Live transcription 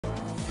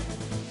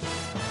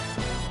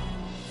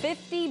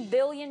$50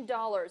 billion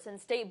in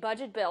state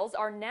budget bills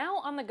are now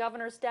on the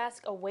governor's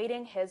desk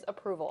awaiting his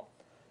approval.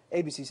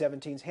 ABC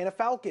 17's Hannah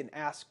Falcon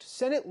asked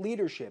Senate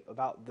leadership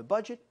about the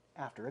budget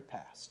after it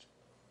passed.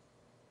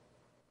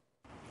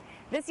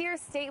 This year's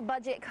state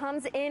budget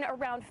comes in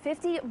around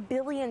 $50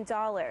 billion.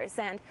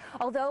 And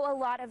although a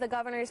lot of the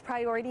governor's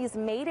priorities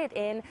made it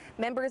in,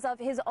 members of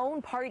his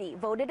own party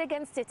voted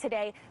against it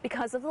today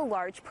because of the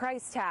large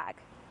price tag.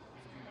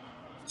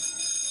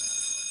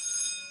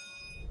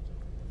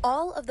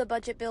 All of the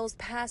budget bills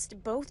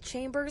passed both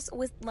chambers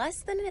with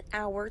less than an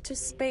hour to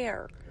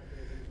spare.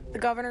 The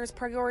governor's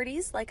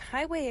priorities, like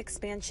highway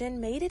expansion,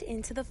 made it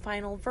into the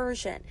final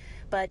version,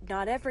 but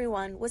not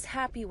everyone was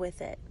happy with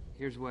it.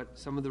 Here's what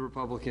some of the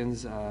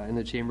Republicans in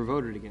the chamber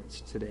voted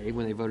against today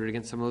when they voted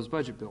against some of those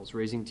budget bills: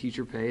 raising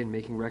teacher pay and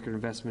making record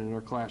investment in our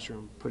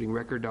classroom, putting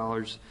record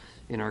dollars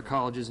in our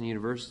colleges and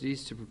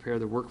universities to prepare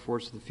the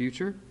workforce of the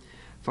future,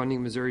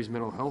 funding Missouri's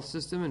mental health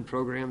system and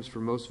programs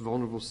for most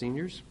vulnerable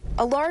seniors.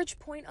 A large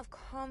point of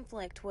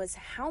conflict was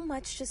how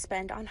much to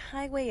spend on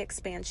highway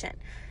expansion.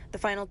 The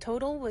final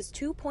total was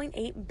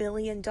 $2.8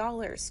 billion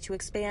to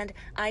expand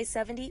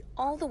I-70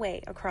 all the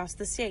way across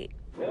the state.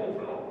 Roll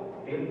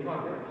call in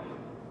progress.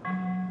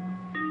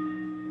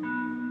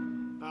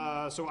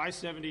 So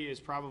I-70 is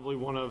probably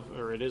one of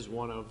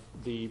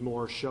the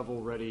more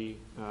shovel-ready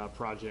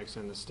projects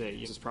in the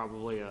state. This is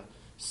probably a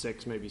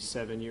 6, maybe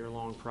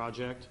 7-year-long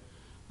project.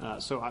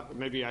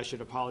 Maybe I should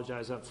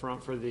apologize up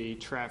front for the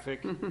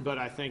traffic, but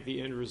I think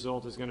the end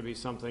result is going to be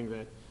something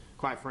that,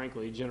 quite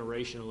frankly,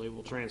 generationally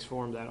will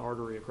transform that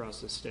artery across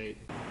the state.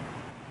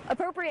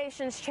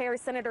 Appropriations Chair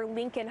Senator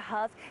Lincoln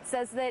Huff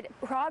says that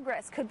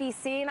progress could be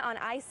seen on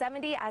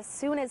I-70 as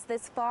soon as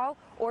this fall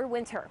or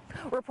winter.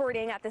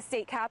 Reporting at the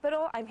state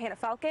capitol, I'm Hannah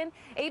Falcon,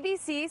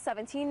 ABC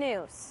 17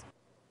 News.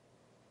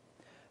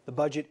 The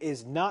budget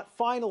is not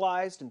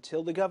finalized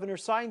until the governor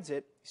signs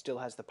it. He still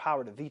has the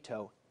power to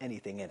veto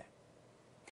anything in it.